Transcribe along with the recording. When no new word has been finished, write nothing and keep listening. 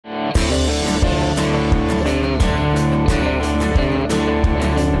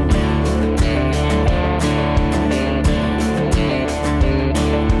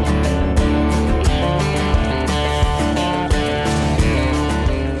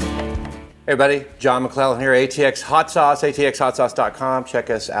Hey everybody, John McClellan here, ATX Hot Sauce, atxhotsauce.com.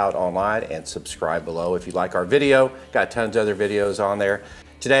 Check us out online and subscribe below if you like our video. Got tons of other videos on there.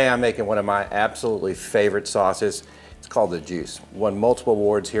 Today I'm making one of my absolutely favorite sauces. It's called the Juice. Won multiple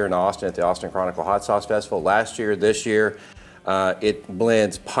awards here in Austin at the Austin Chronicle Hot Sauce Festival last year, this year. It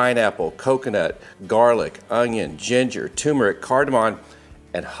blends pineapple, coconut, garlic, onion, ginger, turmeric, cardamom,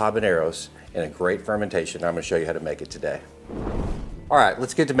 and habaneros in a great fermentation. I'm going to show you how to make it today. All right,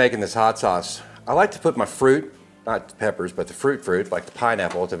 let's get to making this hot sauce. I like to put my fruit, not the peppers, but the fruit, like the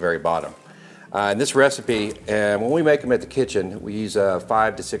pineapple, at the very bottom. In this recipe, and when we make them at the kitchen, we use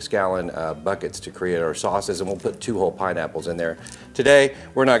 5 to 6 gallon buckets to create our sauces, and we'll put 2 whole pineapples in there. Today,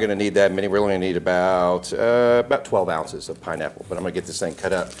 we're not gonna need that many. We're only gonna need about 12 ounces of pineapple, but I'm gonna get this thing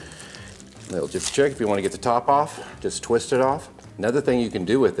cut up. Just check if you wanna get the top off, just twist it off. Another thing you can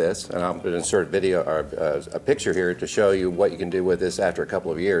do with this, and I'm going to insert a video or a picture here to show you what you can do with this after a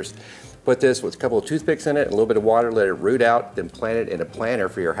couple of years. Put this with a couple of toothpicks in it, a little bit of water, let it root out, then plant it in a planter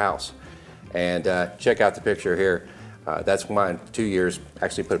for your house. And check out the picture here. That's mine, 2 years.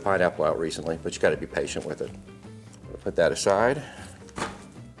 Actually put a pineapple out recently, but you got to be patient with it. We'll put that aside.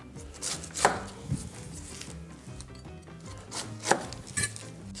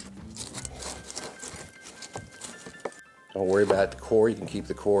 Don't worry about the core, you can keep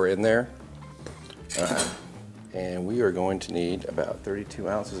the core in there. And we are going to need about 32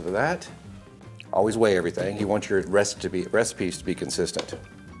 ounces of that. Always weigh everything. You want your recipes to be consistent.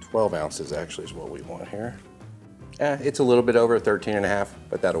 12 ounces actually is what we want here. It's a little bit over 13.5,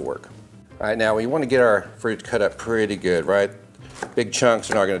 but that'll work. All right, now we want to get our fruit cut up pretty good, right? Big chunks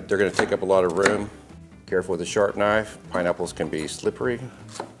they're gonna take up a lot of room. Careful with a sharp knife. Pineapples can be slippery.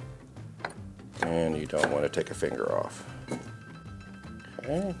 And you don't want to take a finger off.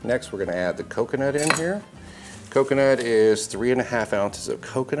 Okay, next we're going to add the coconut in here. Coconut is 3.5 ounces of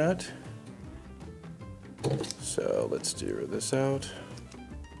coconut. So let's stir this out.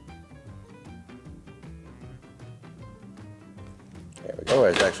 There we go,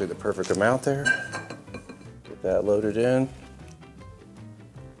 that's actually the perfect amount there. Get that loaded in.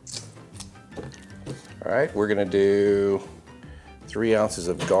 All right, we're going to do 3 ounces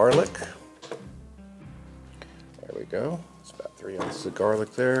of garlic. There we go. It's about 3 ounces of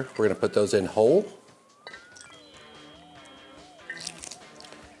garlic there. We're going to put those in whole.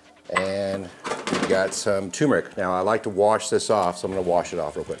 And we've got some turmeric. Now I like to wash this off, so I'm going to wash it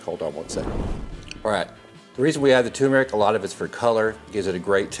off real quick. Hold on one second. All right. The reason we add the turmeric, a lot of it's for color. It gives it a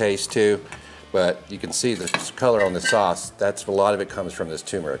great taste too. But you can see the color on the sauce. A lot of it comes from this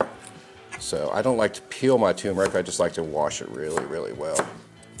turmeric. So I don't like to peel my turmeric. I just like to wash it really, really well.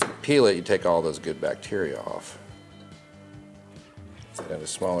 Peel it, you take all those good bacteria off. Put into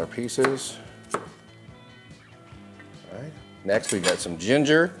smaller pieces. All right. Next we've got some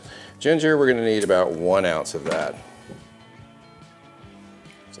ginger. Ginger, we're gonna need about 1 ounce of that.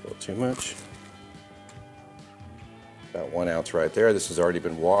 It's a little too much. About 1 ounce right there. This has already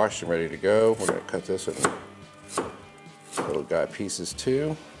been washed and ready to go. We're gonna cut this in little guy pieces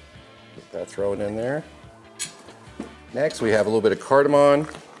too. Get that thrown in there. Next we have a little bit of cardamom.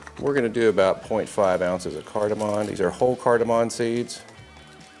 We're going to do about 0.5 ounces of cardamom. These are whole cardamom seeds.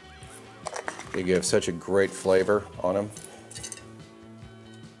 They give such a great flavor on them.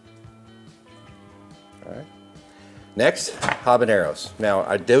 All right. Next, habaneros. Now,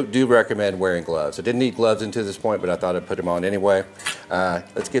 I do recommend wearing gloves. I didn't need gloves until this point, but I thought I'd put them on anyway.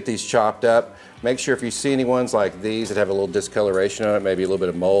 Let's get these chopped up. Make sure if you see any ones like these that have a little discoloration on it, maybe a little bit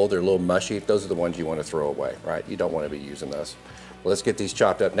of mold, they're a little mushy, those are the ones you want to throw away, right? You don't want to be using those. Well, let's get these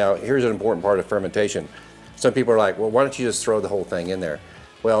chopped up. Now, here's an important part of fermentation. Some people are like, well, why don't you just throw the whole thing in there?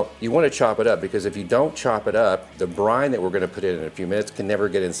 Well, you want to chop it up because if you don't chop it up, the brine that we're going to put in a few minutes can never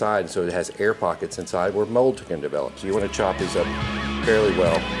get inside, so it has air pockets inside where mold can develop. So you want to chop these up fairly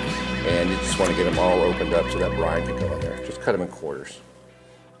well, and you just want to get them all opened up so that brine can go in there. Just cut them in quarters.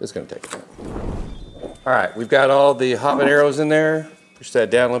 This is going to take a minute. All right, we've got all the habaneros in there. Push that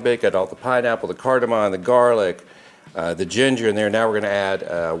down a little bit. Got all the pineapple, the cardamom, the garlic, the ginger in there. Now we're going to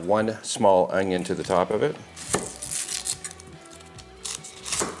add 1 small onion to the top of it.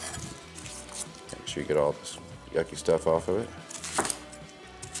 Make sure you get all this yucky stuff off of it.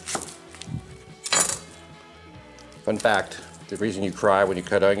 Fun fact, the reason you cry when you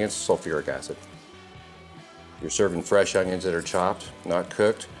cut onions is sulfuric acid. If you're serving fresh onions that are chopped, not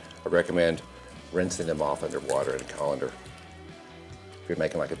cooked, I recommend rinsing them off under water in a colander. If you're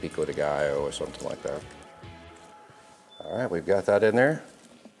making like a pico de gallo or something like that. All right, we've got that in there.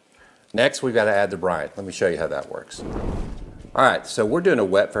 Next, we've got to add the brine. Let me show you how that works. All right, so we're doing a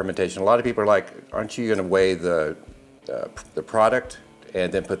wet fermentation. A lot of people are like, aren't you going to weigh the product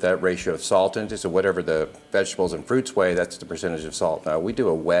and then put that ratio of salt into. So whatever the vegetables and fruits weigh, that's the percentage of salt. Now we do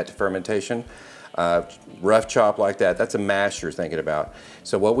a wet fermentation, rough chop like that. That's a mash you're thinking about.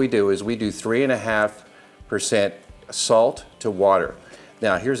 So what we do is we do 3.5% salt to water.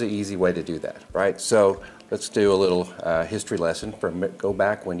 Now here's an easy way to do that, right? So let's do a little history lesson. Go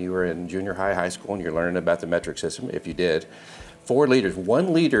back when you were in junior high, high school, and you're learning about the metric system, if you did. 4 liters.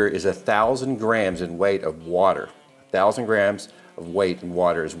 1 liter is 1,000 grams in weight of water. 1,000 grams of weight in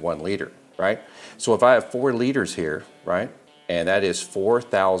water is 1 liter, right? So if I have 4 liters here, right, and that is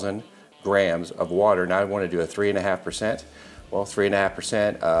 4,000 grams of water, now I want to do a 3.5%. Well,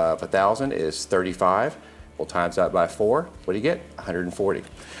 3.5% of 1,000 is 35. We'll times that by 4. What do you get? 140.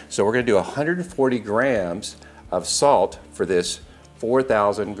 So we're going to do 140 grams of salt for this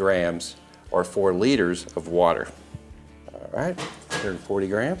 4,000 grams or 4 liters of water. All right, 140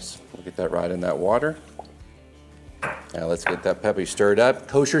 grams. We'll get that right in that water. Now let's get that puppy stirred up.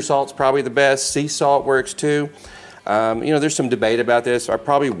 Kosher salt's probably the best. Sea salt works too. You know, there's some debate about this. I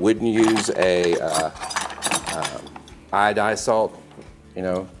probably wouldn't use a iodized salt. You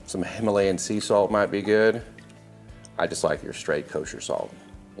know, some Himalayan sea salt might be good. I just like your straight kosher salt.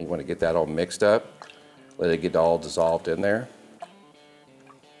 You want to get that all mixed up, let it get all dissolved in there.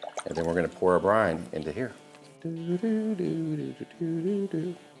 And then we're going to pour our brine into here.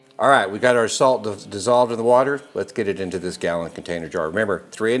 All right, we got our salt dissolved in the water. Let's get it into this gallon container jar. Remember,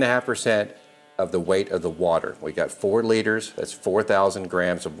 3.5% of the weight of the water. We got 4 liters, that's 4,000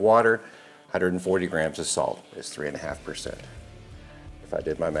 grams of water, 140 grams of salt is 3.5%, if I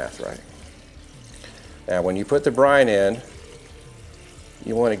did my math right. Now, when you put the brine in,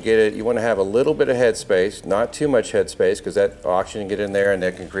 you want to get it, you want to have a little bit of headspace, not too much headspace, because that oxygen can get in there and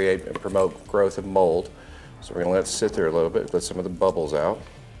that can create and promote growth of mold. So we're going to let it sit there a little bit, let some of the bubbles out.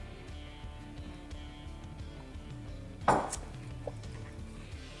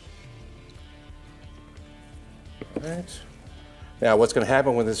 Right. Now what's going to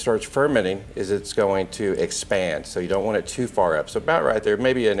happen when this starts fermenting is it's going to expand, so you don't want it too far up. So about right there,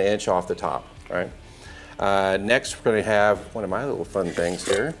 maybe an inch off the top, right? Next we're going to have one of my little fun things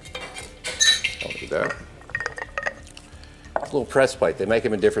here. I'll do that. A little press plate. They make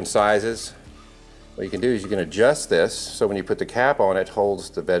them in different sizes. What you can do is you can adjust this so when you put the cap on it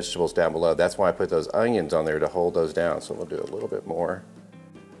holds the vegetables down below. That's why I put those onions on there, to hold those down. So we'll do a little bit more.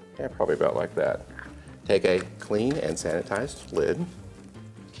 Yeah, probably about like that. Take a clean and sanitized lid.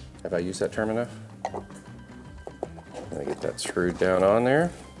 Have I used that term enough? I'm gonna get that screwed down on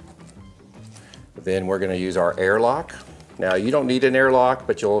there. Then we're gonna use our airlock. Now you don't need an airlock,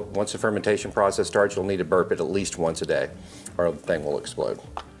 but once the fermentation process starts, you'll need to burp it at least once a day or the thing will explode.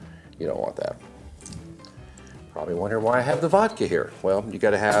 You don't want that. Probably wonder why I have the vodka here. Well, you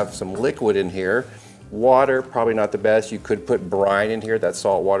gotta have some liquid in here. Water, probably not the best. You could put brine in here, that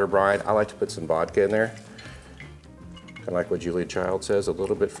salt water brine. I like to put some vodka in there. Kind of like what Julia Child says, a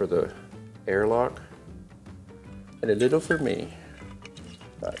little bit for the airlock and a little for me.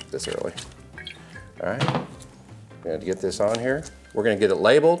 Not this early. All right, I'm gonna get this on here. We're gonna get it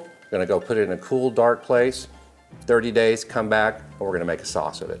labeled. We're gonna go put it in a cool, dark place. 30 days, come back, and we're gonna make a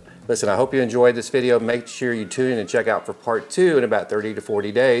sauce of it. Listen, I hope you enjoyed this video. Make sure you tune in and check out for part 2 in about 30 to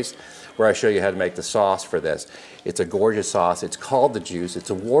 40 days, where I show you how to make the sauce for this. It's a gorgeous sauce. It's called The Juice. It's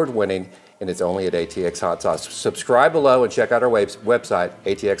award-winning, and it's only at ATX Hot Sauce. Subscribe below and check out our website,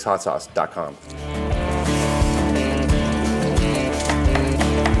 atxhotsauce.com.